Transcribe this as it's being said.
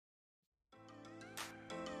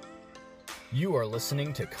You are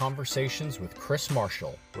listening to Conversations with Chris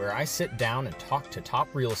Marshall, where I sit down and talk to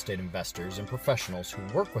top real estate investors and professionals who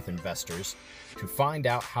work with investors to find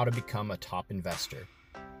out how to become a top investor.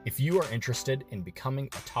 If you are interested in becoming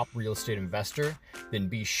a top real estate investor, then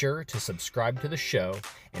be sure to subscribe to the show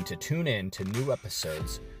and to tune in to new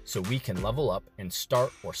episodes so we can level up and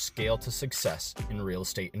start or scale to success in real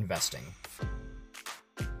estate investing.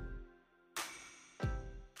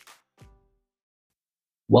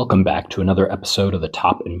 Welcome back to another episode of the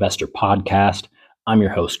Top Investor Podcast. I'm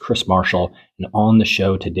your host, Chris Marshall, and on the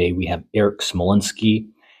show today we have Erik Smolinski.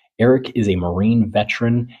 Erik is a Marine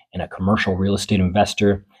veteran and a commercial real estate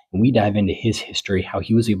investor, and we dive into his history, how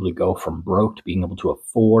he was able to go from broke to being able to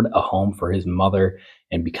afford a home for his mother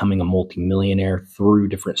and becoming a multimillionaire through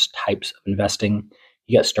different types of investing.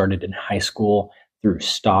 He got started in high school through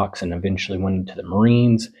stocks and eventually went into the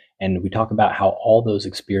Marines. And we talk about how all those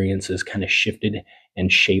experiences kind of shifted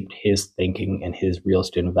and shaped his thinking and his real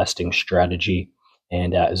estate investing strategy.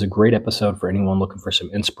 And it was a great episode for anyone looking for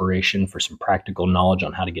some inspiration, for some practical knowledge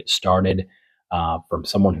on how to get started from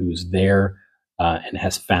someone who's there and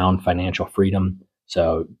has found financial freedom.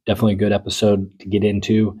 So definitely a good episode to get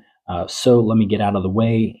into. So let me get out of the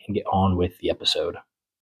way and get on with the episode.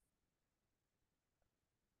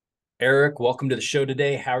 Erik, welcome to the show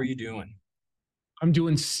today. How are you doing? I'm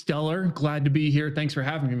doing stellar. Glad to be here. Thanks for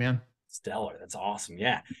having me, man. Stellar. That's awesome.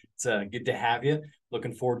 Yeah, it's good to have you.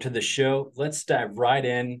 Looking forward to the show. Let's dive right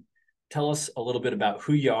in. Tell us a little bit about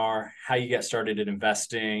who you are, how you got started in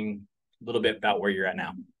investing, a little bit about where you're at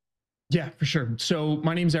now. Yeah, for sure. So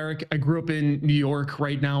my name's Erik. I grew up in New York.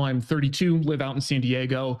 Right now I'm 32, live out in San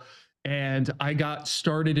Diego. And I got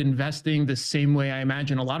started investing the same way I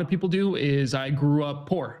imagine a lot of people do is I grew up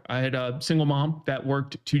poor. I had a single mom that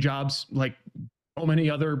worked two jobs like so many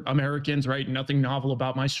other Americans, right? Nothing novel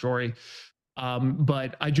about my story.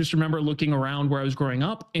 But I just remember looking around where I was growing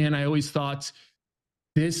up and I always thought,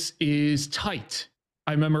 this is tight.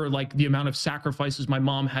 I remember like the amount of sacrifices my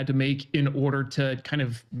mom had to make in order to kind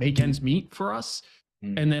of make ends meet for us.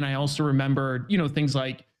 And then I also remember, things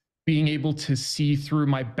like being able to see through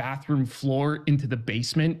my bathroom floor into the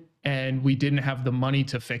basement and we didn't have the money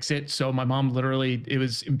to fix it. So my mom literally, it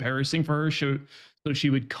was embarrassing for her. So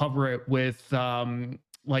she would cover it with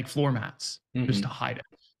like floor mats just to hide it.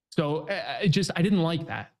 So I didn't like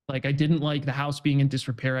that. Like I didn't like the house being in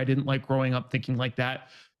disrepair. I didn't like growing up thinking like that.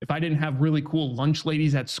 If I didn't have really cool lunch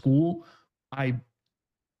ladies at school, I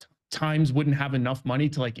times wouldn't have enough money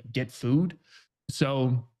to like get food.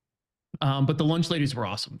 So, but the lunch ladies were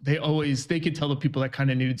awesome. They could tell the people that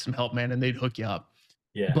kind of needed some help, man, and they'd hook you up.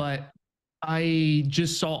 Yeah. But I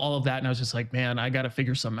just saw all of that and I was just like, man, I got to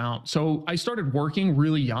figure something out. So I started working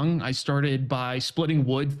really young. I started by splitting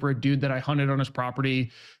wood for a dude that I hunted on his property.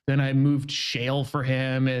 Then I moved shale for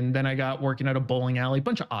him. And then I got working at a bowling alley, a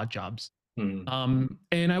bunch of odd jobs. And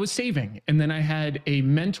I was saving. And then I had a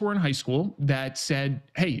mentor in high school that said,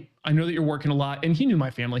 hey, I know that you're working a lot. And he knew my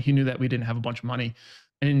family. He knew that we didn't have a bunch of money.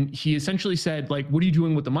 And he essentially said, like, what are you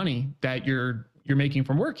doing with the money that you're making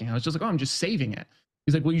from working? I was just like, oh, I'm just saving it.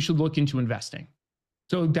 He's like, well, you should look into investing.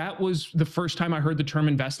 So that was the first time I heard the term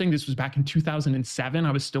investing. This was back in 2007.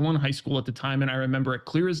 I was still in high school at the time. And I remember it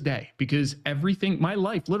clear as day because my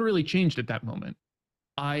life literally changed at that moment.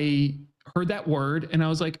 I heard that word and I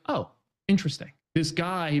was like, oh, interesting. This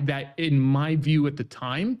guy that in my view at the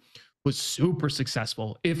time was super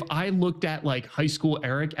successful. If I looked at like high school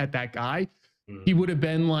Erik at that guy, he would have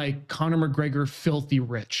been like Conor McGregor, filthy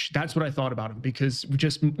rich. That's what I thought about him because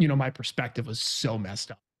just, my perspective was so messed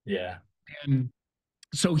up. Yeah. And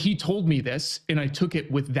so he told me this and I took it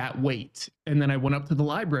with that weight. And then I went up to the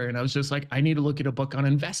library and I was just like, I need to look at a book on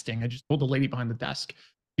investing. I just told the lady behind the desk.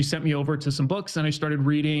 She sent me over to some books and I started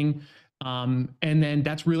reading. And then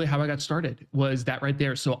that's really how I got started was that right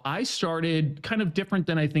there. So I started kind of different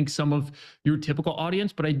than I think some of your typical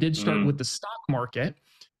audience, but I did start with the stock market.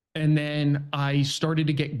 And then I started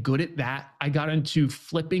to get good at that. I got into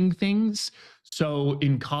flipping things. So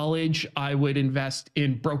in college, I would invest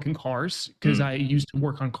in broken cars because I used to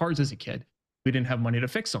work on cars as a kid. We didn't have money to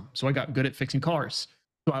fix them. So I got good at fixing cars.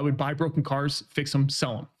 So I would buy broken cars, fix them,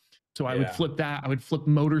 sell them. So I would flip that. I would flip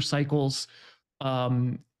motorcycles.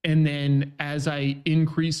 And then as I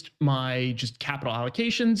increased my just capital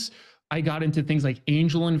allocations, I got into things like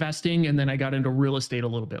angel investing, and then I got into real estate a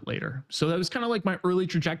little bit later. So that was kind of like my early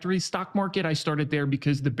trajectory. Stock market, I started there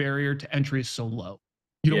because the barrier to entry is so low.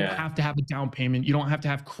 You don't have to have a down payment. You don't have to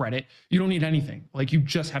have credit. You don't need anything. Like you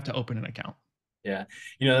just have to open an account. Yeah.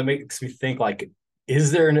 That makes me think like,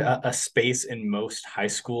 is there a space in most high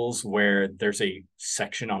schools where there's a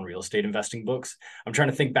section on real estate investing books? I'm trying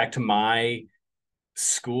to think back to my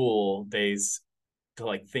school days to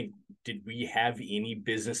like think, did we have any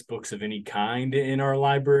business books of any kind in our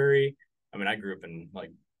library? I mean, I grew up in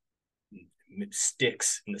like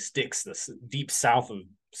sticks, the deep south of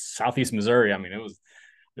southeast Missouri. I mean, it was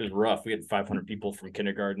rough. We had 500 people from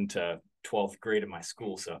kindergarten to 12th grade in my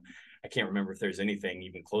school, so I can't remember if there's anything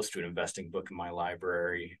even close to an investing book in my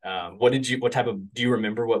library. What type of, do you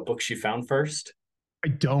remember what books you found first? I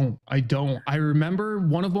don't. I don't. I remember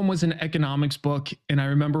one of them was an economics book, and I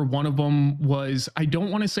remember one of them was, I don't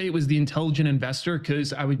want to say it was The Intelligent Investor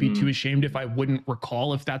because I would be too Mm, ashamed if I wouldn't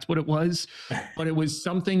recall if that's what it was, but it was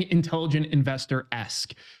something Intelligent Investor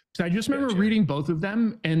esque. So I just remember gotcha. reading both of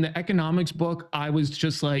them, and the economics book, I was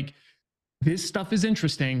just like, this stuff is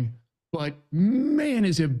interesting, but man,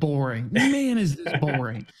 is it boring. Man, is this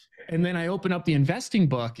boring. And then I opened up the investing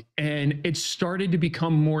book and it started to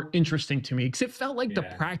become more interesting to me because it felt like the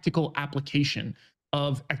Yeah. practical application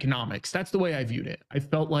of economics. That's the way I viewed it. I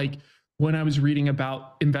felt like when I was reading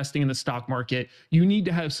about investing in the stock market, you need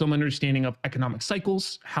to have some understanding of economic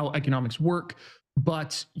cycles, how economics work,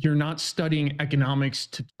 but you're not studying economics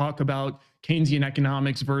to talk about Keynesian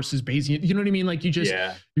economics versus Bayesian. You know what I mean? Like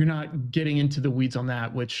Yeah. you're not getting into the weeds on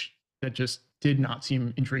that, which that just did not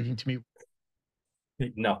seem intriguing to me.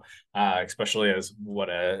 No, especially as what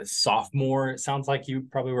a sophomore. It sounds like you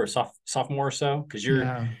probably were a sophomore or so because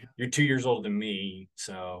Yeah. you're 2 years older than me.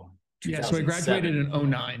 So Yeah. So I graduated 2007. in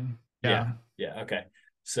 '09. Yeah, Yeah. yeah, okay.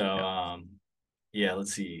 So Yeah. yeah,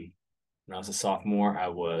 let's see. When I was a sophomore, I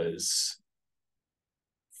was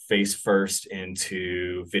face first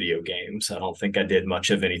into video games. I don't think I did much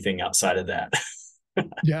of anything outside of that.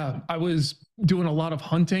 Yeah. I was doing a lot of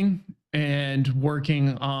hunting and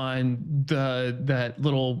working on that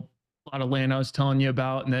little plot of land I was telling you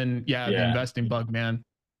about. And then, yeah, the Yeah, investing bug, man.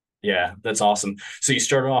 yeah, that's awesome. So you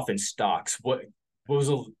started off in stocks. What was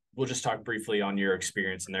a we'll just talk briefly on your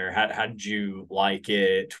experience in there. How did you like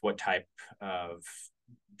it? What type of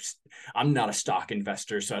I'm not a stock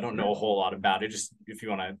investor, so I don't know a whole lot about it. Just if you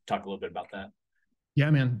want to talk a little bit about that. Yeah,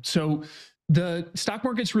 man. So the stock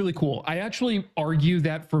market's really cool. I actually argue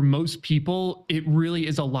that for most people, it really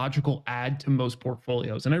is a logical add to most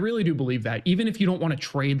portfolios. And I really do believe that, even if you don't want to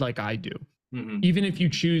trade like I do, Mm-hmm. even if you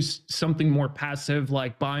choose something more passive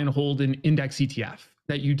like buy and hold an index ETF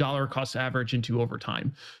that you dollar cost average into over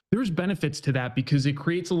time, there's benefits to that because it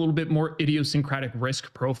creates a little bit more idiosyncratic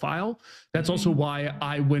risk profile. That's also Mm-hmm. why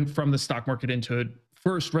I went from the stock market into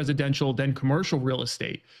first residential, then commercial real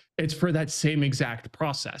estate. It's for that same exact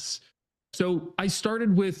process. So I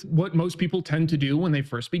started with what most people tend to do when they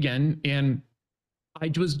first begin, and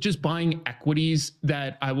I was just buying equities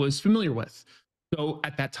that I was familiar with. So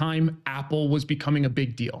at that time, Apple was becoming a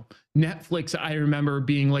big deal. Netflix, I remember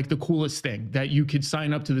being like the coolest thing that you could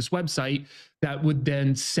sign up to this website that would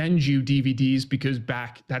then send you DVDs because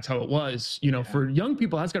back that's how it was. You know, Yeah. for young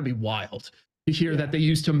people, that's got to be wild to hear Yeah. that they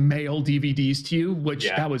used to mail DVDs to you, which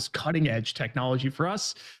Yeah. that was cutting edge technology for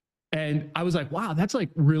us. And I was like, wow, that's like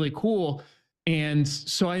really cool. And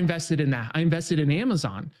so I invested in that. I invested in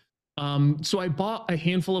Amazon. So I bought a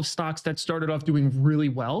handful of stocks that started off doing really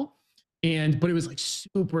well, but it was like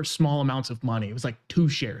super small amounts of money. It was like 2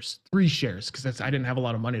 shares, 3 shares, because I didn't have a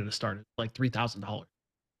lot of money to start it, like $3,000.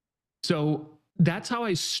 So that's how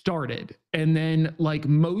I started. And then, like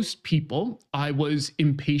most people, I was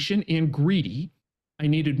impatient and greedy. I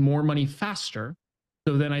needed more money faster.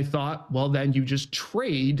 So then I thought, well, then you just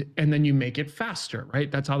trade and then you make it faster, right?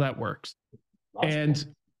 That's how that works. Logical.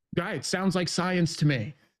 And right, it sounds like science to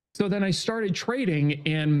me. So then I started trading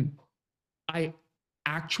and I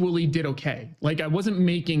actually did okay. Like I wasn't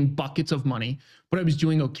making buckets of money, but I was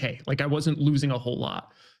doing okay. Like I wasn't losing a whole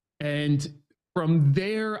lot. And from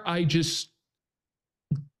there, I just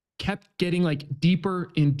kept getting like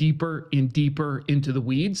deeper and deeper and deeper into the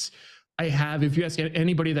weeds. I have, if you ask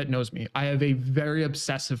anybody that knows me, I have a very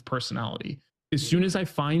obsessive personality. As soon Mm-hmm. as I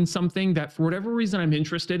find something that for whatever reason I'm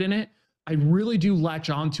interested in it, I really do latch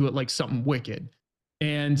onto it like something wicked.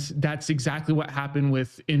 And that's exactly what happened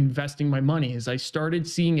with investing my money is I started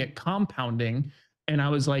seeing it compounding and I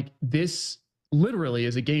was like, this literally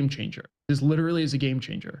is a game changer. This literally is a game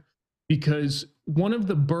changer because one of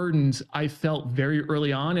the burdens I felt very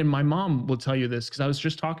early on, and my mom will tell you this because I was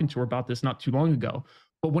just talking to her about this not too long ago.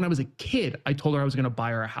 But when I was a kid, I told her I was going to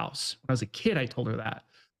buy her a house. When I was a kid, I told her that.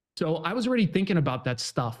 So I was already thinking about that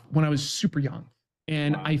stuff when I was super young.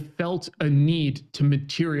 And Wow. I felt a need to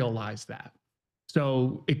materialize that.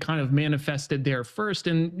 So it kind of manifested there first.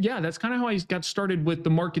 And yeah, that's kind of how I got started with the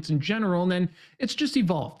markets in general. And then it's just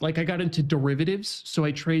evolved. Like I got into derivatives. So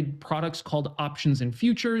I trade products called options and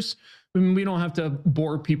futures. I mean, we don't have to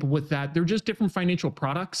bore people with that. They're just different financial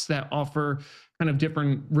products that offer kind of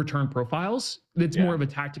different return profiles. It's more Yeah. of a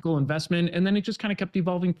tactical investment. And then it just kind of kept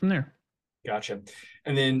evolving from there. Gotcha.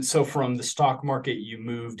 And then, so from the stock market, you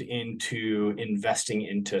moved into investing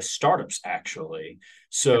into startups, actually.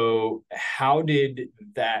 So, how did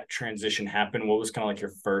that transition happen? What was kind of like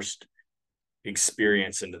your first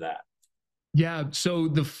experience into that? Yeah. So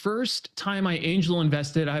the first time I angel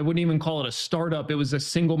invested, I wouldn't even call it a startup. It was a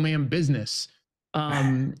single man business.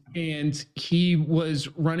 And he was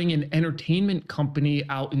running an entertainment company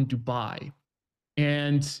out in Dubai.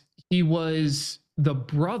 And he was the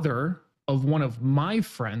brother of one of my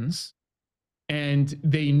friends. And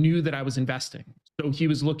they knew that I was investing. So he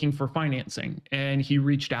was looking for financing and he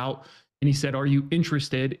reached out and he said, "Are you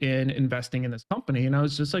interested in investing in this company?" And I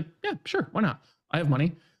was just like, "Yeah, sure. Why not? I have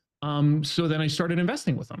money." So then I started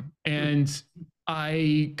investing with him and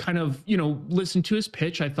I kind of, listened to his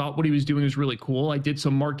pitch. I thought what he was doing was really cool. I did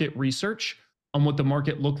some market research on what the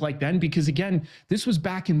market looked like then, because again, this was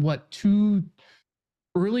back in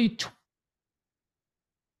early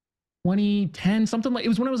 2010, something like it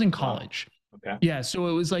was when I was in Wow. college. Okay. Yeah, so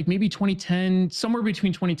it was like maybe 2010, somewhere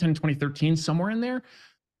between 2010 and 2013, somewhere in there.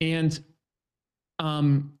 And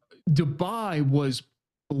um, Dubai was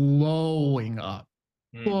blowing up,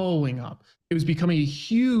 Mm, blowing up. It was becoming a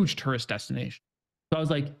huge tourist destination. So I was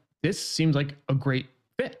like, this seems like a great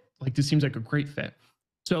fit. Like, this seems like a great fit.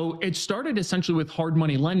 So it started essentially with hard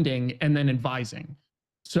money lending and then advising.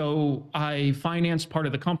 So I financed part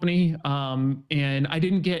of the company, and I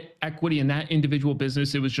didn't get equity in that individual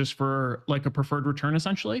business. It was just for like a preferred return,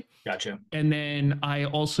 essentially. gotcha. And then I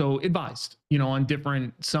also advised,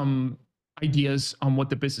 on some ideas on what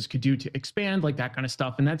the business could do to expand, like that kind of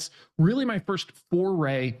stuff. And that's really my first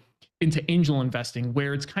foray into angel investing,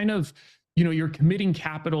 where it's kind of, you're committing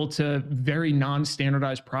capital to very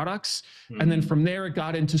non-standardized products. And then Mhm. from there, it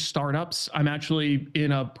got into startups. I'm actually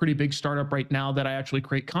in a pretty big startup right now that I actually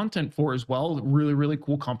create content for as well. Really, really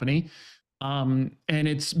cool company. And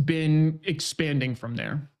it's been expanding from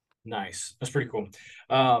there. Nice. That's pretty cool.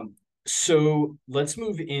 Um, so let's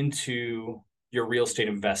move into your real estate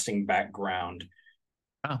investing background.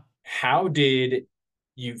 Wow. How did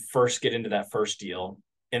you first get into that first deal?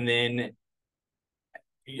 And then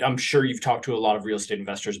I'm sure you've talked to a lot of real estate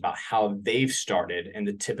investors about how they've started and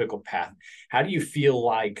the typical path. How do you feel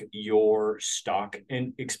like your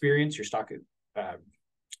experience, your uh,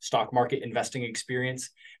 stock market investing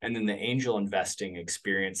experience, and then the angel investing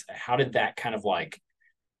experience, how did that kind of like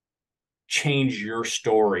change your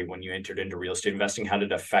story when you entered into real estate investing? How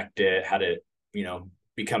did it affect it? How did it,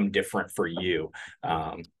 become different for you? If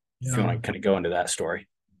you Yeah. want to kind of go into that story.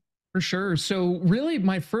 For sure. So really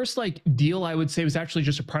my first like deal I would say was actually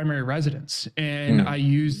just a primary residence. And I Mm,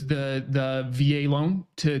 used the VA loan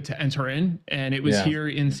to enter in. And it was yeah. here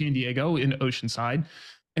in San Diego in Oceanside.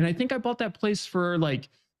 And I think I bought that place for like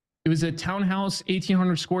it was a townhouse,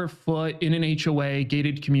 1,800 square foot in an HOA,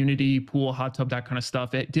 gated community, pool, hot tub, that kind of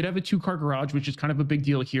stuff. It did have a 2-car garage, which is kind of a big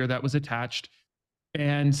deal here, that was attached.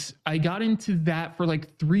 And I got into that for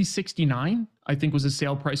like 369, I think was the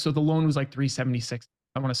sale price. So the loan was like 376,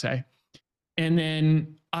 I want to say. And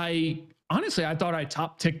then I thought I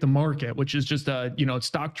top ticked the market, which is just a,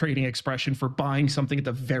 stock trading expression for buying something at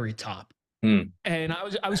the very top. Mm, And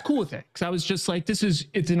I was cool with it because I was just like,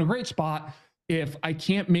 it's in a great spot. If I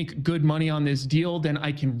can't make good money on this deal, then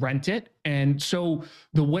I can rent it. And so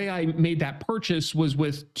the way I made that purchase was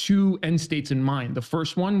with two end states in mind. The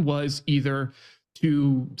first one was either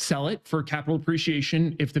to sell it for capital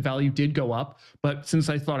appreciation if the value did go up. But since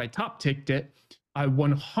I thought I top ticked it, I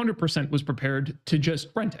 100% was prepared to just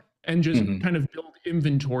rent it and just mhm. kind of build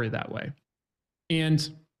inventory that way. And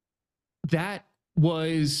that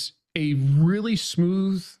was a really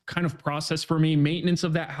smooth kind of process for me. Maintenance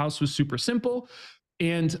of that house was super simple.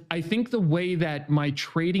 And I think the way that my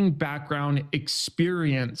trading background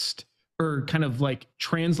experienced or kind of like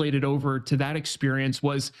translated over to that experience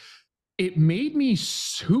was it made me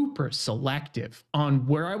super selective on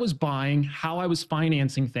where I was buying, how I was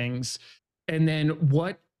financing things, and then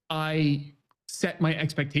what I set my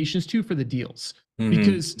expectations to for the deals. Mhm.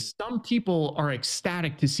 Because some people are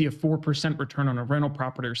ecstatic to see a 4% return on a rental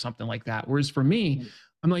property or something like that. Whereas for me,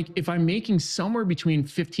 I'm like, if I'm making somewhere between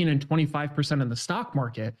 15 and 25% in the stock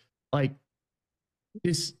market, like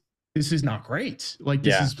this, this is not great. Like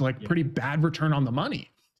this Yeah. is like pretty bad return on the money.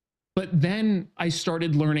 But then I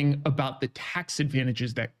started learning about the tax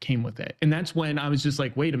advantages that came with it. And that's when I was just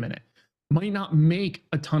like, wait a minute, might not make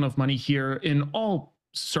a ton of money here in all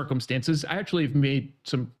circumstances. I actually have made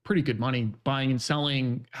some pretty good money buying and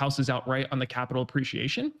selling houses outright on the capital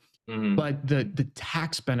appreciation. Mhm. but the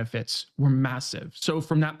tax benefits were massive. So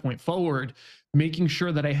from that point forward, making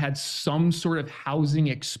sure that I had some sort of housing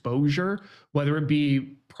exposure, whether it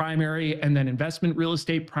be primary and then investment real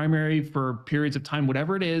estate, primary for periods of time,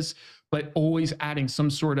 whatever it is, but always adding some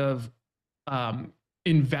sort of um,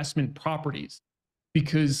 investment properties,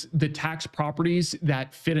 because the tax properties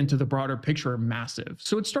that fit into the broader picture are massive.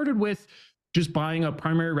 So it started with just buying a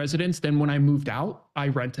primary residence. Then when I moved out, I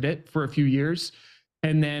rented it for a few years.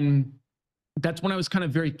 And then that's when I was kind of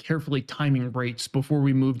very carefully timing rates before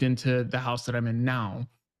we moved into the house that I'm in now.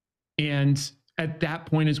 And at that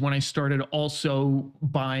point is when I started also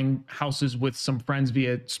buying houses with some friends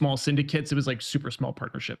via small syndicates. It was like super small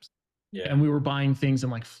partnerships. Yeah. And we were buying things in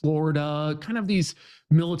like Florida, kind of these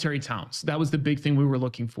military towns. That was the big thing we were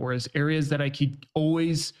looking for, is areas that I could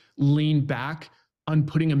always lean back on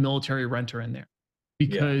putting a military renter in there. Yeah.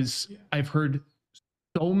 Because I've heard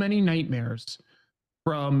so many nightmares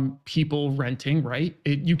from people renting, right?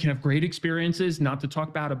 You can have great experiences, not to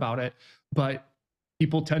talk bad about it, but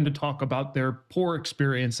people tend to talk about their poor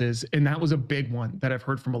experiences. And that was a big one that I've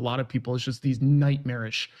heard from a lot of people, is just these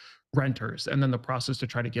nightmarish renters and then the process to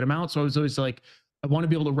try to get them out. So I was always like, I want to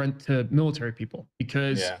be able to rent to military people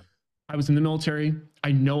because Yeah. I was in the military.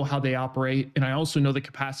 I know how they operate. And I also know the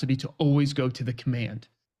capacity to always go to the command.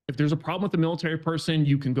 If there's a problem with the military person,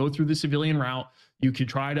 you can go through the civilian route. You could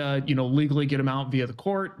try to, legally get them out via the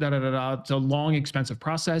court. Da da da da. It's a long, expensive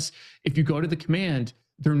process. If you go to the command,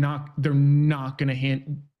 they're not going to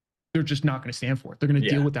they're just not going to stand for it. They're going to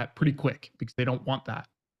deal Yeah. with that pretty quick because they don't want that.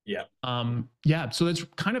 Yeah. Yeah. So that's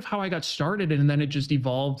kind of how I got started, and then it just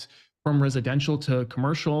evolved from residential to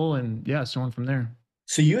commercial, and yeah, so on from there.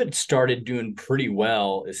 So you had started doing pretty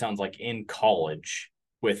well, it sounds like, in college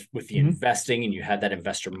with the Mhm. investing, and you had that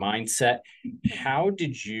investor mindset. How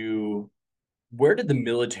did you Where did the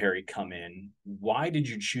military come in? Why did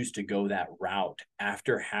you choose to go that route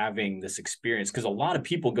after having this experience? Because a lot of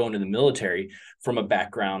people go into the military from a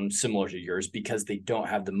background similar to yours because they don't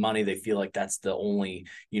have the money. They feel like that's the only,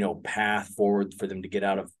 path forward for them to get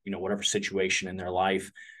out of, whatever situation in their life.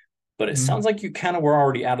 But it Mhm. sounds like you kind of were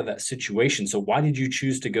already out of that situation. So why did you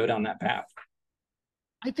choose to go down that path?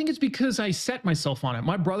 I think it's because I set myself on it.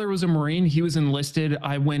 My brother was a Marine. He was enlisted.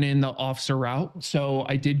 I went in the officer route. So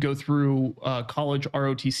I did go through college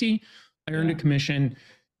ROTC. I earned a Yeah. commission.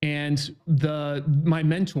 And my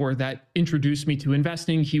mentor that introduced me to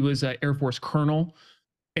investing, he was an Air Force colonel.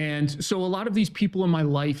 And so a lot of these people in my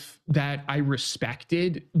life that I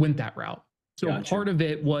respected went that route. So Gotcha. part of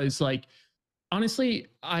it was like, honestly,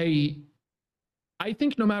 I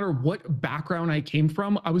think no matter what background I came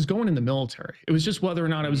from, I was going in the military. It was just whether or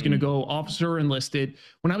not I was going to Mhm. go officer or enlisted.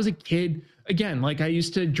 When I was a kid, again, like I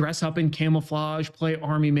used to dress up in camouflage, play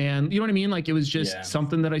army man. You know what I mean? Like it was just Yeah.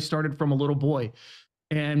 something that I started from a little boy.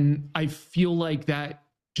 And I feel like that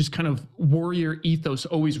just kind of warrior ethos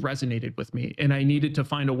always resonated with me. And I needed to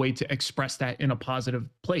find a way to express that in a positive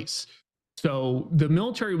place. So the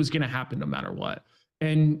military was going to happen no matter what.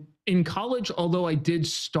 And in college, although I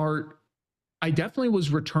definitely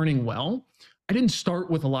was returning well. I didn't start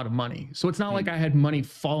with a lot of money. So it's not like Mm. I had money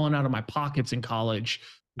falling out of my pockets in college.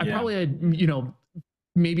 I Yeah. probably had,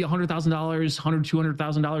 maybe $100,000,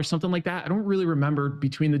 $200,000, something like that. I don't really remember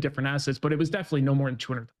between the different assets, but it was definitely no more than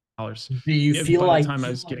 $200 Do you feel by the like time I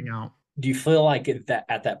was getting out. do you feel like at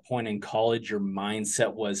that point in college, your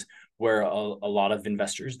mindset was where a lot of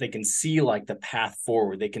investors, they can see like the path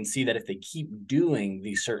forward. They can see that if they keep doing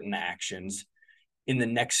these certain actions in the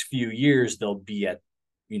next few years, they'll be at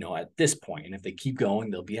this point. And if they keep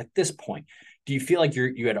going, they'll be at this point. Do you feel like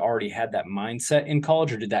you had already had that mindset in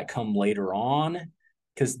college, or did that come later on?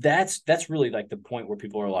 Because that's really like the point where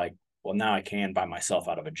people are like, well, now I can buy myself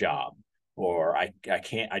out of a job, or I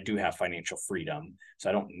do have financial freedom, so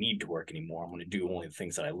I don't need to work anymore. I'm going to do only the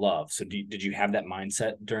things that I love. So did you have that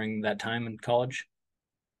mindset during that time in college?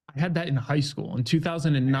 I had that in high school. In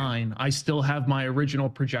 2009, I still have my original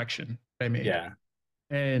projection that I made. Yeah.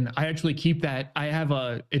 And I actually keep that. I have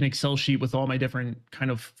an Excel sheet with all my different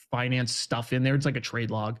kind of finance stuff in there. It's like a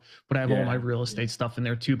trade log, but I have all my Yeah. real estate stuff in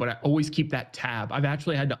there too. But I always keep that tab. I've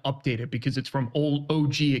actually had to update it because it's from old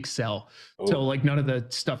OG Excel. So Oh. like none of the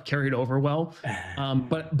stuff carried over well.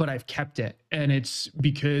 But I've kept it. And it's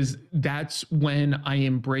because that's when I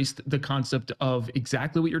embraced the concept of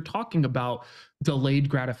exactly what you're talking about, delayed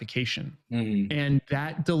gratification. Mhm. And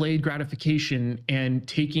that delayed gratification and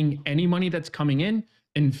taking any money that's coming in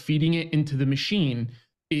and feeding it into the machine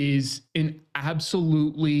is an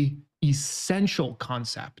absolutely essential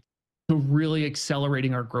concept to really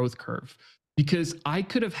accelerating our growth curve. because I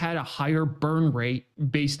could have had a higher burn rate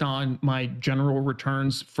based on my general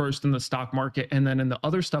returns first in the stock market and then in the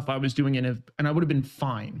other stuff I was doing, and I would have been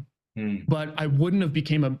fine. But I wouldn't have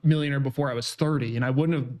became a millionaire before I was 30, and I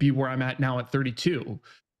wouldn't have be where I'm at now at 32.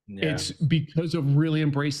 Yeah. It's because of really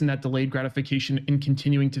embracing that delayed gratification and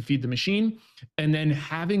continuing to feed the machine, and then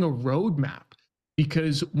having a roadmap.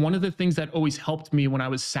 Because one of the things that always helped me when I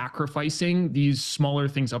was sacrificing these smaller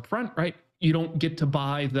things up front, right? You don't get to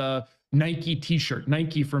buy the Nike t-shirt.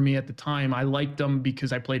 Nike for me at the time, I liked them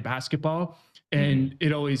because I played basketball, and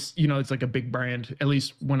it always, it's like a big brand, at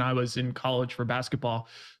least when I was in college for basketball.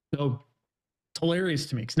 So it's hilarious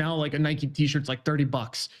to me because now like a Nike t-shirt's like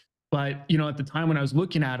 $30. But at the time when I was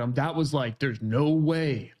looking at them, that was like, there's no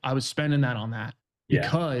way I was spending that on that,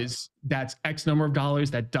 because that's X number of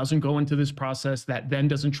dollars that doesn't go into this process, that then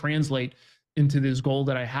doesn't translate into this goal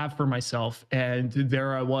that I have for myself. And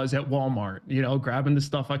there I was at Walmart, grabbing the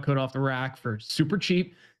stuff I could off the rack for super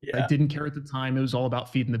cheap. I didn't care at the time. It was all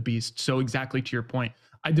about feeding the beast. So exactly to your point,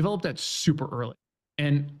 I developed that super early.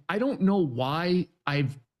 And I don't know why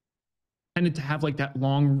I've tended to have like that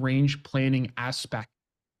long range planning aspect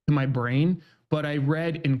to my brain. But I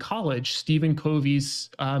read in college Stephen Covey's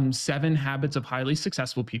 7 Habits of Highly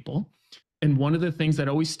Successful People. And one of the things that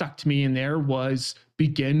always stuck to me in there was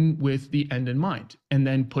begin with the end in mind and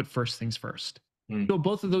then put first things first. So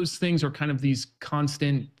both of those things are kind of these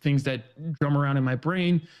constant things that drum around in my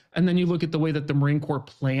brain. And then you look at the way that the Marine Corps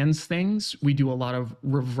plans things. We do a lot of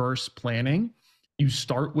reverse planning. You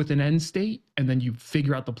start with an end state and then you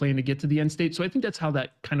figure out the plan to get to the end state. So I think that's how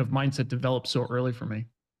that kind of mindset developed so early for me.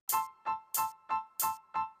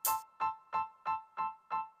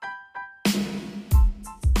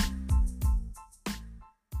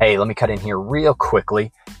 Hey, let me cut in here real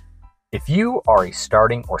quickly. If you are a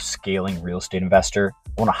starting or scaling real estate investor, I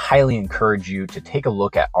want to highly encourage you to take a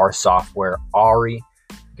look at our software, Ari.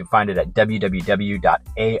 You can find it at www.areii.io.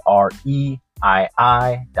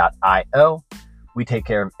 We take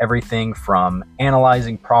care of everything from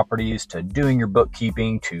analyzing properties to doing your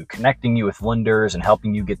bookkeeping to connecting you with lenders and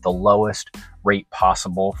helping you get the lowest rate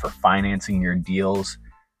possible for financing your deals.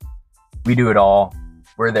 We do it all.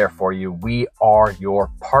 We're there for you. We are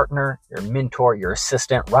your partner, your mentor, your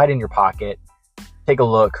assistant, right in your pocket. Take a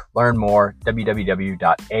look, learn more,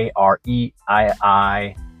 www.areii.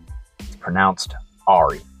 It's pronounced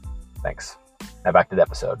Ari. Thanks. Now back to the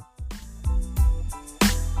episode.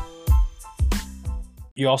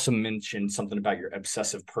 You also mentioned something about your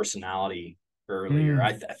obsessive personality earlier.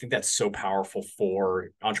 I think that's so powerful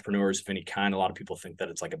for entrepreneurs of any kind. A lot of people think that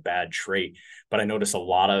it's like a bad trait, but I notice a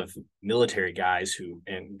lot of military guys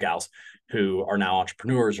and gals who are now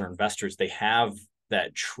entrepreneurs or investors, they have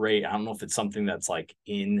that trait. I don't know if it's something that's like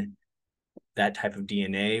in that type of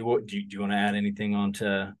DNA. What do you want to add anything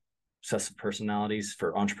onto obsessive personalities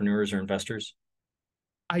for entrepreneurs or investors?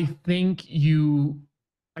 I think you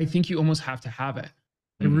almost have to have it.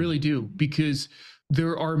 I really do, because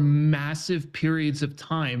there are massive periods of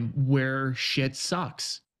time where shit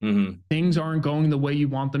sucks. Things aren't going the way you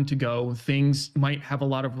want them to go. Things might have a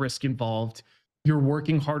lot of risk involved. You're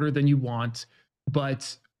working harder than you want.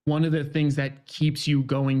 But one of the things that keeps you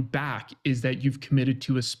going back is that you've committed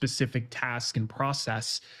to a specific task and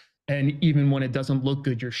process. And even when it doesn't look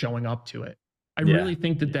good, you're showing up to it. I really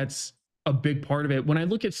think that that's a big part of it. When I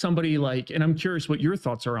look at somebody like, and I'm curious what your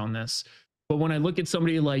thoughts are on this, but when I look at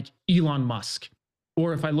somebody like Elon Musk,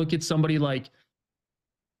 or if I look at somebody like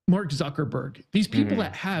Mark Zuckerberg, these people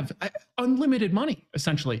that have unlimited money,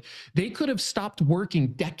 essentially, they could have stopped working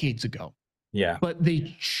decades ago. But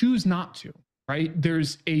they choose not to, right?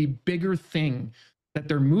 There's a bigger thing that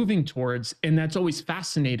they're moving towards. And that's always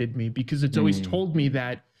fascinated me, because it's always told me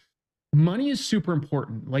that money is super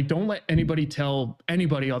important. Like, don't let anybody tell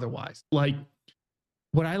anybody otherwise. Like,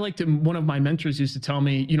 what I like to, one of my mentors used to tell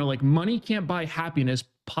me, like, money can't buy happiness,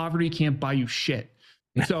 poverty can't buy you shit.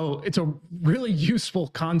 So it's a really useful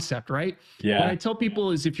concept, right? What I tell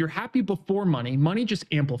people is, if you're happy before money, money just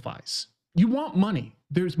amplifies. You want money.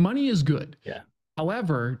 Money is good.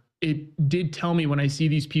 However, it did tell me when I see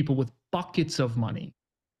these people with buckets of money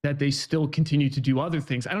that they still continue to do other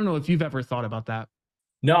things. I don't know if you've ever thought about that.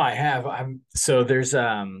 No, I have. So there's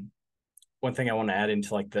one thing I want to add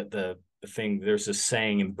into like the thing. There's this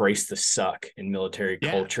saying, embrace the suck in military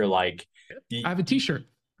culture. Like, I have a t-shirt.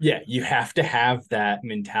 You have to have that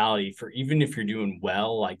mentality for, even if you're doing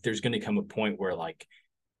well, like there's going to come a point where like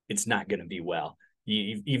it's not going to be well.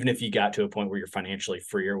 Even if you got to a point where you're financially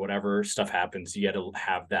free or whatever, stuff happens, you got to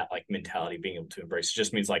have that like mentality, being able to embrace. It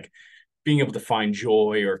just means like being able to find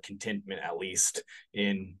joy or contentment, at least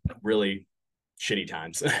in really shitty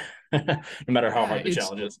times, no matter how hard the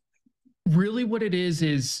challenge is. Really what it is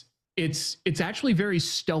it's actually very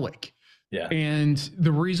stoic. Yeah. And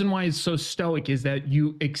the reason why it's so stoic is that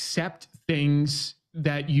you accept things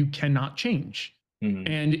that you cannot change. Mhm.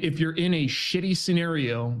 And if you're in a shitty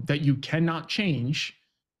scenario that you cannot change,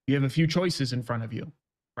 you have a few choices in front of you,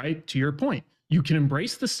 right? To your point, you can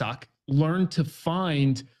embrace the suck, learn to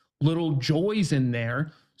find little joys in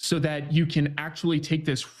there so that you can actually take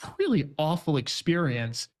this really awful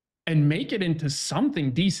experience and make it into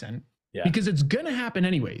something decent Yeah. because it's going to happen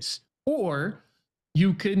anyways. Or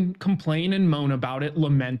you can complain and moan about it,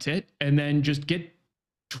 lament it, and then just get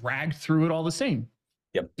dragged through it all the same.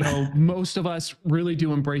 Yep. So most of us really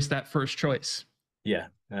do embrace that first choice. Yeah.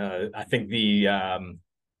 I think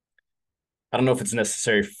I don't know if it's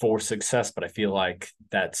necessary for success, but I feel like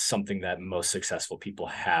that's something that most successful people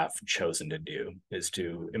have chosen to do, is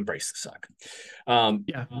to embrace the suck.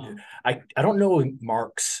 Yeah. I don't know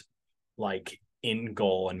Mark's like end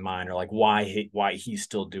goal in mind, or like why he's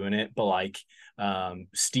still doing it, but like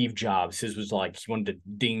Steve Jobs, his was like he wanted to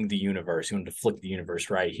ding the universe, he wanted to flick the universe,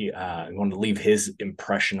 right? He wanted to leave his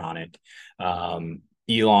impression on it.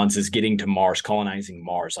 Elon's is getting to Mars, colonizing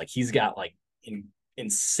Mars. Like he's got like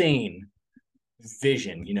insane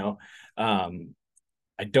vision, you know.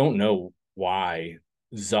 I don't know why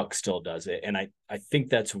Zuck still does it, and I think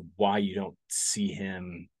that's why you don't see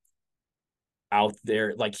him out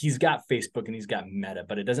there. Like he's got Facebook and he's got Meta,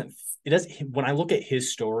 but it doesn't when I look at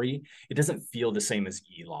his story, it doesn't feel the same as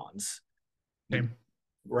Elon's. Same.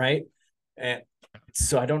 Right? And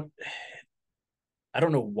so I don't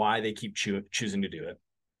know why they keep choosing to do it.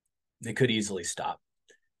 They could easily stop.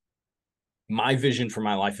 My vision for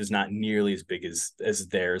my life is not nearly as big as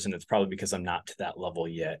theirs, and it's probably because I'm not to that level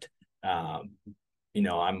yet. You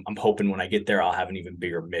know, I'm hoping when I get there, I'll have an even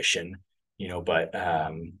bigger mission. You know, but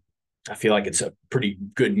I feel like it's a pretty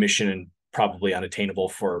good mission and probably unattainable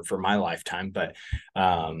for my lifetime. But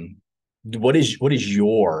what is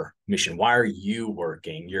your mission? Why are you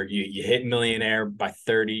working? You hit millionaire by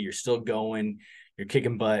 30. You're still going. You're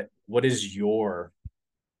kicking butt. What is your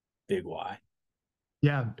big why?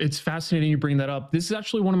 Yeah, it's fascinating you bring that up. This is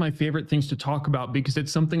actually one of my favorite things to talk about because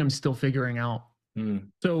it's something I'm still figuring out.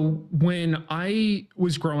 So when I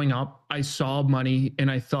was growing up, I saw money and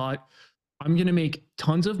I thought, I'm going to make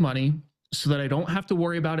tons of money so that I don't have to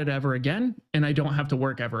worry about it ever again and I don't have to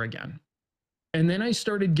work ever again. And then I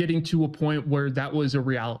started getting to a point where that was a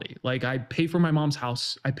reality. Like I pay for my mom's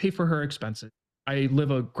house, I pay for her expenses. I live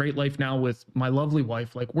a great life now with my lovely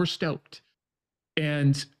wife. Like we're stoked.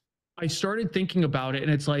 And I started thinking about it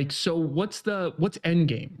and it's like, so what's end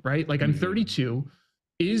game, right? Like I'm 32.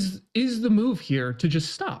 Is the move here to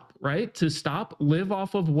just stop, right? To stop, live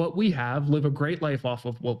off of what we have, live a great life off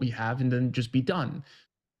of what we have, and then just be done.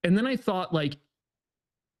 And then I thought, like,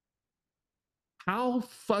 how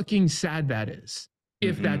fucking sad that is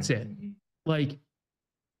if that's it. Like,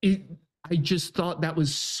 I just thought that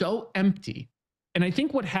was so empty. And I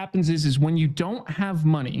think what happens is when you don't have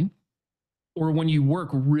money or when you work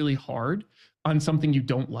really hard on something you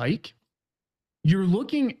don't like, you're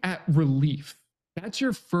looking at relief. That's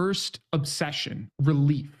your first obsession,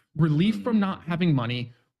 relief from not having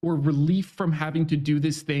money or relief from having to do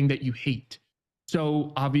this thing that you hate.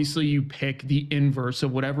 So obviously you pick the inverse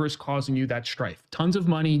of whatever is causing you that strife. Tons of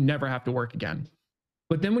money, never have to work again.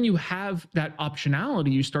 But then when you have that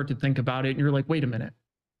optionality, you start to think about it and you're like, wait a minute,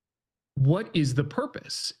 what is the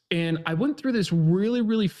purpose? And I went through this really,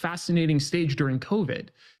 really fascinating stage during COVID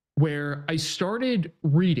where I started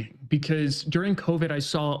reading because during COVID, I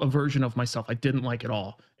saw a version of myself I didn't like at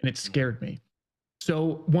all, and it scared me.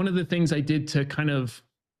 So one of the things I did to kind of,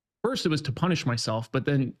 first it was to punish myself, but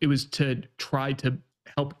then it was to try to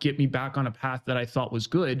help get me back on a path that I thought was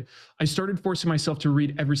good. I started forcing myself to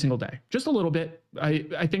read every single day, just a little bit.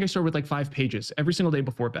 I think I started with like 5 pages every single day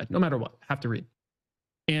before bed, no matter what, have to read.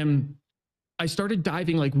 And I started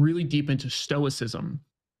diving like really deep into stoicism.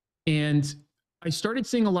 And I started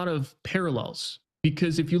seeing a lot of parallels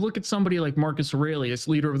because if you look at somebody like Marcus Aurelius,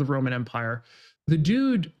 leader of the Roman Empire, the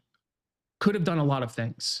dude could have done a lot of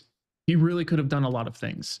things. He really could have done a lot of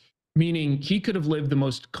things, meaning he could have lived the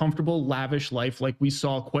most comfortable, lavish life like we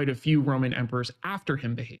saw quite a few Roman emperors after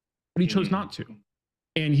him behave, but he chose not to.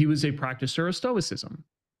 And he was a practicer of stoicism.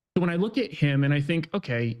 So when I look at him and I think,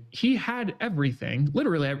 okay, he had everything,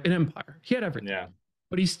 literally an empire. He had everything. Yeah.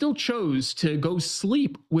 But he still chose to go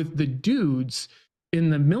sleep with the dudes in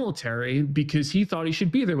the military because he thought he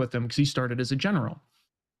should be there with them because he started as a general.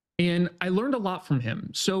 And I learned a lot from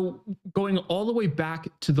him. So going all the way back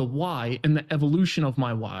to the why and the evolution of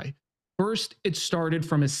my why, first, it started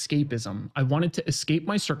from escapism. I wanted to escape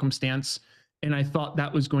my circumstance, and I thought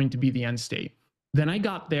that was going to be the end state. Then I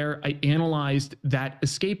got there, I analyzed that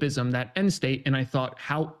escapism, that end state, and I thought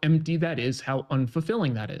how empty that is, how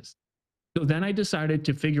unfulfilling that is. So then I decided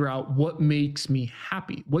to figure out what makes me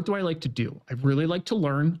happy. What do I like to do? I really like to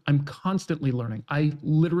learn. I'm constantly learning. I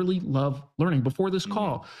literally love learning. Before this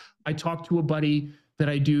call, I talked to a buddy that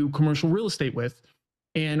I do commercial real estate with,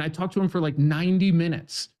 and I talked to him for like 90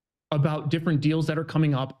 minutes about different deals that are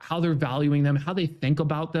coming up, how they're valuing them, how they think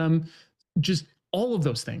about them, just all of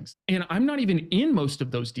those things. And I'm not even in most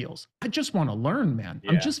of those deals. I just want to learn, man.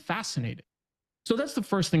 I'm just fascinated. So that's the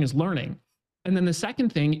first thing, is learning. And then the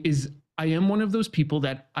second thing is I am one of those people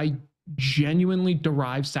that I genuinely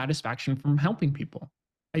derive satisfaction from helping people.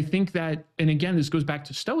 I think that, and again, this goes back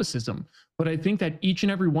to stoicism, but I think that each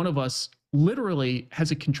and every one of us literally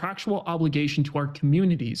has a contractual obligation to our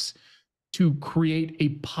communities to create a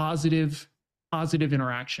positive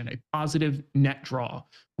interaction, a positive net draw.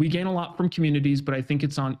 We gain a lot from communities, but I think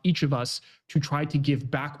it's on each of us to try to give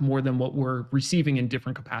back more than what we're receiving in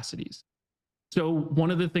different capacities. So one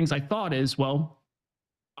of the things I thought is, well,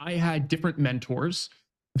 I had different mentors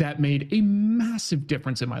that made a massive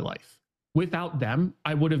difference in my life. Without them,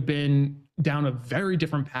 I would have been down a very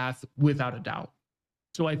different path without a doubt.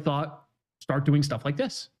 So I thought, start doing stuff like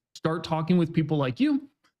this. Start talking with people like you.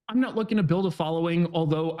 I'm not looking to build a following,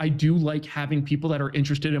 although I do like having people that are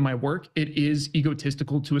interested in my work. It is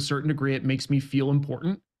egotistical to a certain degree. It makes me feel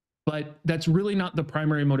important, but that's really not the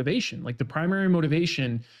primary motivation. Like, the primary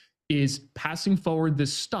motivation is passing forward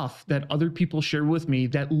this stuff that other people share with me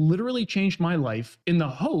that literally changed my life, in the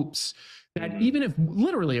hopes that even if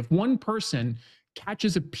literally, if one person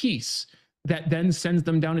catches a piece that then sends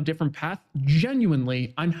them down a different path,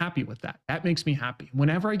 genuinely, I'm happy with that. That makes me happy.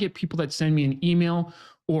 Whenever I get people that send me an email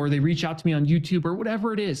or they reach out to me on YouTube or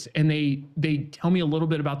whatever it is, and they tell me a little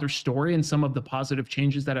bit about their story and some of the positive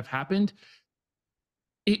changes that have happened,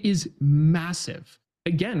 it is massive.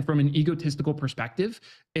 Again, from an egotistical perspective,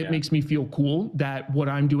 it makes me feel cool that what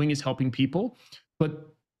I'm doing is helping people. But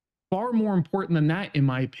far more important than that, in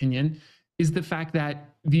my opinion, is the fact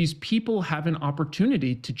that these people have an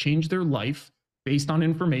opportunity to change their life based on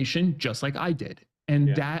information, just like I did.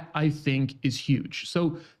 And that, I think, is huge.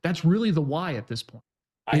 So that's really the why at this point.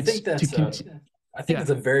 I think that's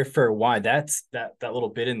a very fair why. That's that little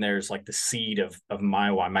bit in there is like the seed of my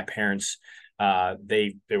why. My parents,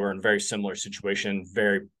 they were in a very similar situation,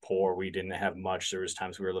 very poor. We didn't have much. There was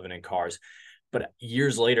times we were living in cars. But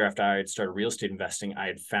years later, after I had started real estate investing, I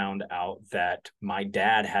had found out that my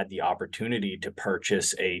dad had the opportunity to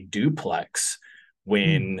purchase a duplex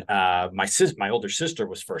when my older sister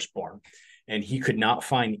was first born, and he could not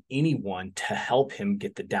find anyone to help him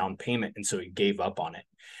get the down payment, and so he gave up on it.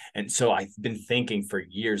 And so I've been thinking for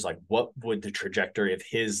years, like, what would the trajectory of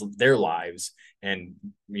their lives, and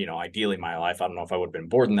ideally my life, I don't know if I would have been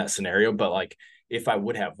born in that scenario, but like, if I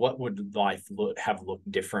would have, what would life have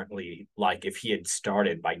looked differently like if he had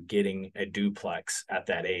started by getting a duplex at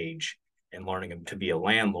that age and learning him to be a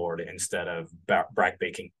landlord instead of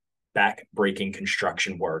back-breaking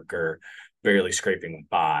construction work or barely scraping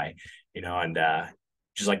by, and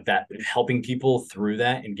just like that, helping people through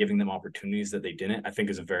that and giving them opportunities that they didn't, I think,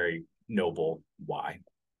 is a very noble why.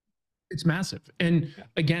 It's massive. And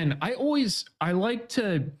again, I like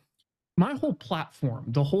to, my whole platform,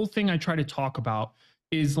 the whole thing I try to talk about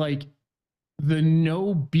is like the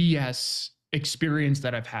no BS experience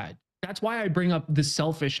that I've had. That's why I bring up the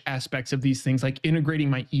selfish aspects of these things, like integrating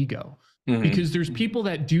my ego. Because there's people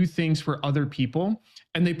that do things for other people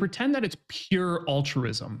and they pretend that it's pure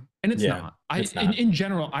altruism, and it's not. In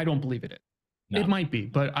general, I don't believe it. It might be,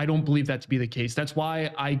 but I don't believe that to be the case. That's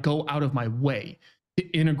why I go out of my way to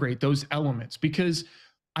integrate those elements, because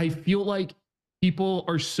I feel like people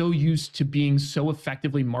are so used to being so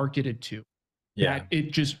effectively marketed to that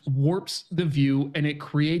it just warps the view and it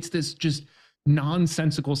creates this just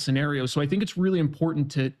nonsensical scenario. So I think it's really important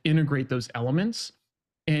to integrate those elements.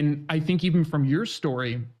 And I think even from your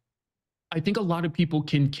story, I think a lot of people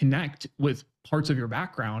can connect with parts of your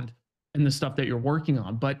background and the stuff that you're working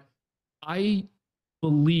on. But I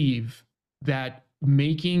believe that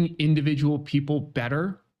making individual people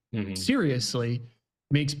better, seriously,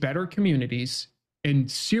 makes better communities, and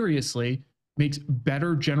seriously makes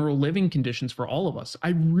better general living conditions for all of us. I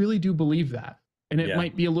really do believe that. And it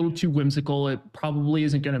might be a little too whimsical. It probably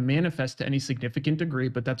isn't going to manifest to any significant degree,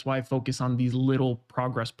 but that's why I focus on these little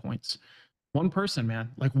progress points. One person, man,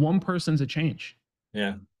 like one person's a change.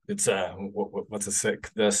 Yeah. It's what's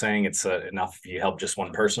the saying? It's enough if you help just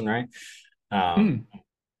one person, right?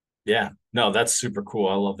 Yeah, no, that's super cool.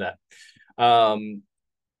 I love that.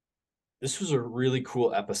 This was a really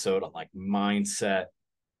cool episode on like mindset,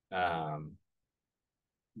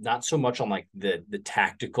 not so much on like the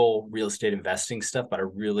tactical real estate investing stuff, but I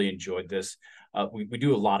really enjoyed this. We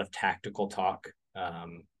do a lot of tactical talk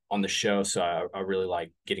on the show, so I really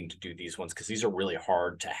like getting to do these ones because these are really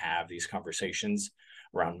hard to have these conversations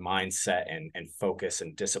around mindset and focus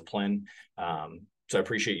and discipline. So I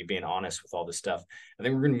appreciate you being honest with all this stuff. I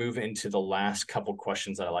think we're going to move into the last couple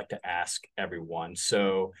questions that I like to ask everyone.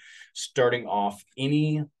 So starting off,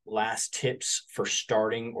 any last tips for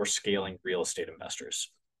starting or scaling real estate investors?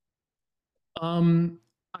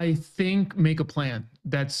 I think make a plan.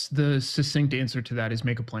 That's the succinct answer to that, is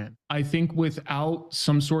make a plan. I think without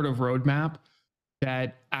some sort of roadmap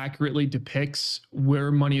that accurately depicts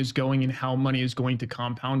where money is going and how money is going to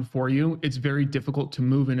compound for you, it's very difficult to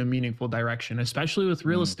move in a meaningful direction, especially with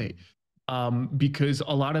real estate, because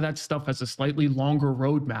a lot of that stuff has a slightly longer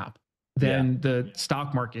roadmap than the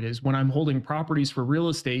stock market is. When I'm holding properties for real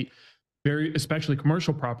estate, very especially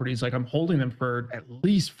commercial properties, like I'm holding them for at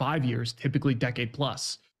least 5 years, typically decade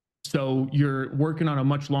plus. So you're working on a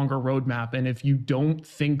much longer roadmap. And if you don't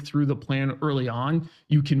think through the plan early on,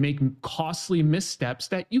 you can make costly missteps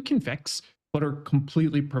that you can fix, but are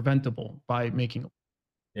completely preventable by making.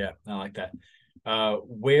 Yeah, I like that.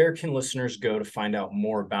 Where can listeners go to find out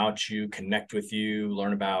more about you, connect with you,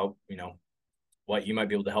 learn about, what you might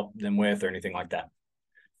be able to help them with or anything like that?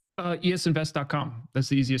 esinvest.com. That's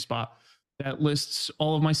the easiest spot. That lists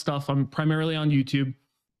all of my stuff. I'm primarily on YouTube.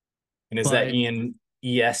 And is that Ian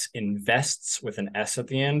ES Invests with an S at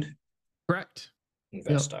the end? Correct.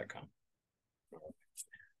 Invest.com. Yep.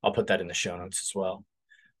 I'll put that in the show notes as well.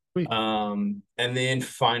 Sweet. And then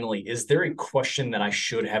finally, is there a question that I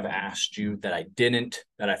should have asked you that I didn't,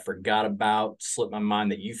 that I forgot about, slipped my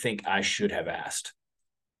mind, that you think I should have asked?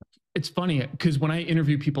 It's funny because when I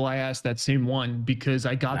interview people, I ask that same one because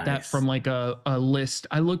I got that from like a list.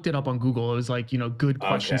 I looked it up on Google. It was like, good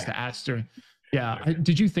questions to ask during. Yeah. Okay.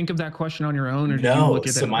 Did you think of that question on your own, or did you look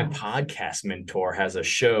at so my podcast mentor has a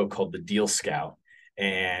show called The Deal Scout,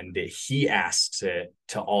 and he asks it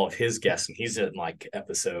to all of his guests, and he's in like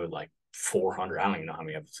episode like 400. I don't even know how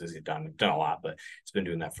many episodes he's done. He's done a lot, but he's been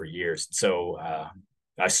doing that for years. So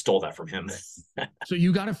I stole that from him. So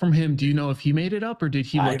you got it from him. Do you know if he made it up or did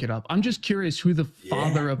he look it up? I'm just curious who the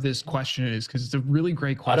father of this question is, because it's a really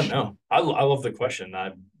great question. I don't know. I love the question.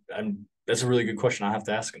 That's a really good question. I have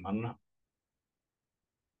to ask him. I don't know.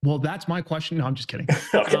 Well, that's my question. No, I'm just kidding.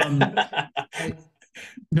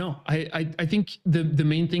 I think the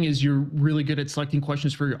main thing is you're really good at selecting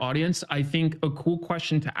questions for your audience. I think a cool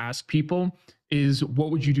question to ask people is, what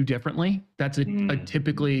would you do differently? That's a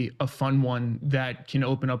typically a fun one that can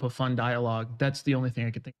open up a fun dialogue. That's the only thing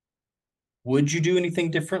I could think. Would you do anything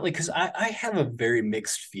differently? Because I have a very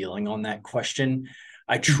mixed feeling on that question.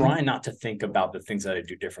 I try not to think about the things that I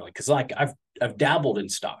do differently, because like I've dabbled in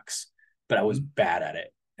stocks, but I was bad at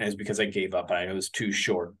it. And it's because I gave up. And it was too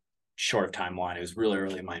short of timeline. It was really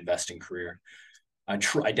early in my investing career. I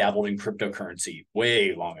dabbled in cryptocurrency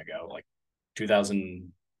way long ago, like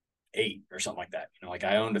 2008 or something like that. Like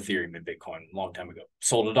I owned Ethereum and Bitcoin a long time ago,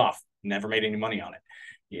 sold it off, never made any money on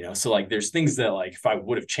it. So like there's things that like if I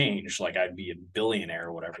would have changed, like I'd be a billionaire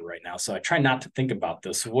or whatever right now. So I try not to think about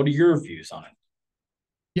this. So what are your views on it?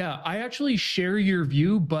 Yeah, I actually share your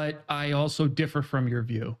view, but I also differ from your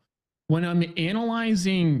view. When I'm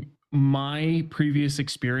analyzing my previous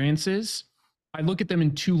experiences, I look at them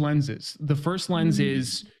in two lenses. The first lens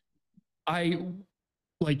is I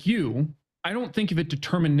don't think of it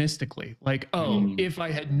deterministically. Like, if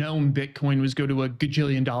I had known Bitcoin was go to $1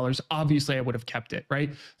 gajillion, obviously I would have kept it,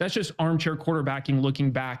 right? That's just armchair quarterbacking,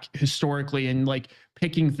 looking back historically and like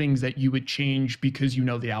picking things that you would change because you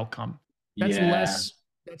know the outcome. That's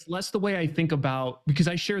less the way I think about, because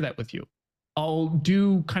I share that with you. I'll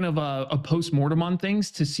do kind of a post-mortem on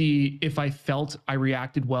things to see if I felt I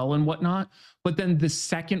reacted well and whatnot. But then the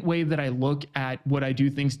second way that I look at what I do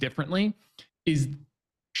things differently is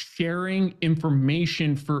sharing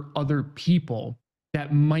information for other people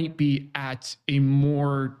that might be at a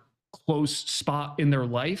more close spot in their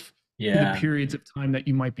life to the periods of time that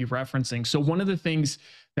you might be referencing. So one of the things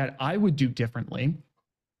that I would do differently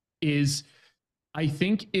is, I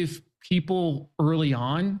think if people early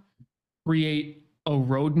on create a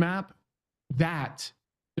roadmap that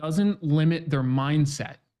doesn't limit their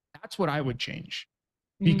mindset, that's what I would change.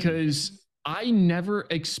 Because I never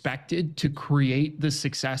expected to create the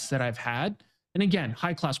success that I've had. And again,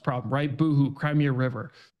 high class problem, right? Boohoo, cry me a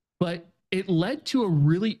river. But it led to a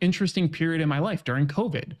really interesting period in my life during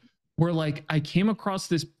COVID, where like I came across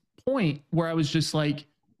this point where I was just like,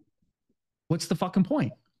 what's the fucking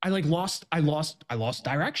point? I lost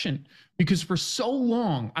direction, because for so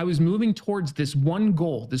long I was moving towards this one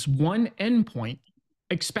goal, this one endpoint,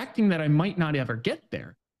 expecting that I might not ever get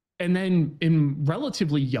there. And then in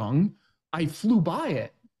relatively young, I flew by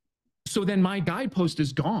it. So then my guidepost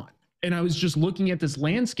is gone. And I was just looking at this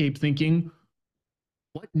landscape thinking,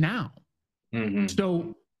 what now? Mm-hmm.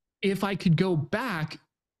 So if I could go back,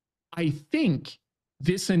 I think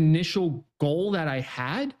this initial goal that I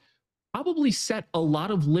had probably set a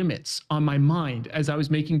lot of limits on my mind as I was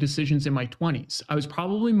making decisions in my 20s. I was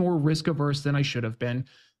probably more risk averse than I should have been,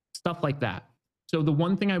 stuff like that. So the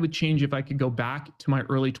one thing I would change if I could go back to my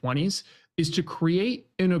early 20s is to create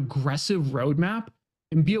an aggressive roadmap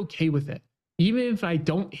and be okay with it. Even if I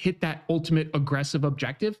don't hit that ultimate aggressive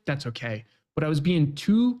objective, that's okay. But I was being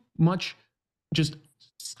too much just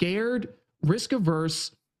scared, risk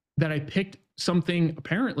averse, that I picked something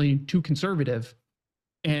apparently too conservative.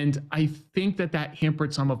 And I think that that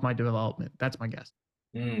hampered some of my development. That's my guess.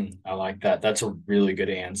 I like that. That's a really good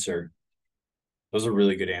answer. That was a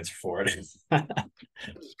really good answer for it. It's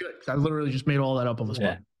good. I literally just made all that up on the spot.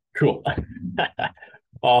 Yeah, cool.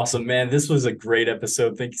 Awesome, man. This was a great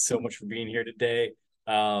episode. Thank you so much for being here today.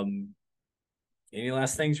 Any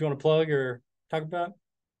last things you want to plug or talk about?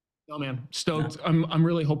 No, man. Stoked. No. I'm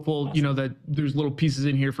really hopeful, awesome. That there's little pieces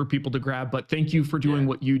in here for people to grab, but thank you for doing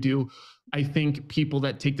what you do. I think people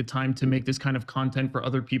that take the time to make this kind of content for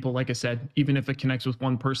other people, like I said, even if it connects with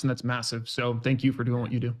one person, that's massive. So thank you for doing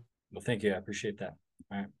what you do. Well, thank you. I appreciate that.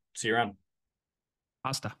 All right. See you around.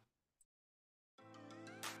 Hasta.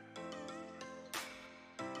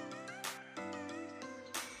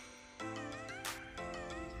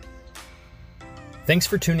 Thanks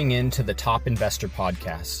for tuning in to the Top Investor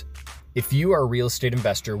Podcast. If you are a real estate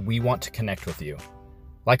investor, we want to connect with you.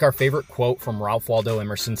 Like our favorite quote from Ralph Waldo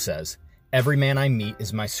Emerson says, "Every man I meet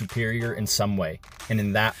is my superior in some way, and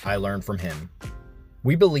in that I learn from him."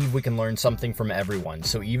 We believe we can learn something from everyone,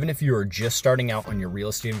 so even if you are just starting out on your real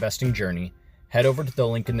estate investing journey, head over to the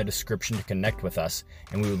link in the description to connect with us,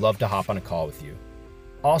 and we would love to hop on a call with you.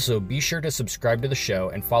 Also, be sure to subscribe to the show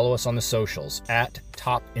and follow us on the socials at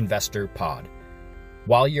Top Investor Pod.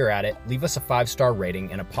 While you're at it, leave us a 5-star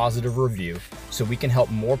rating and a positive review so we can help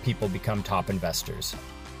more people become top investors.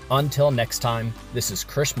 Until next time, this is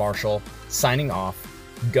Chris Marshall signing off.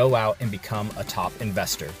 Go out and become a top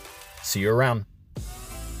investor. See you around.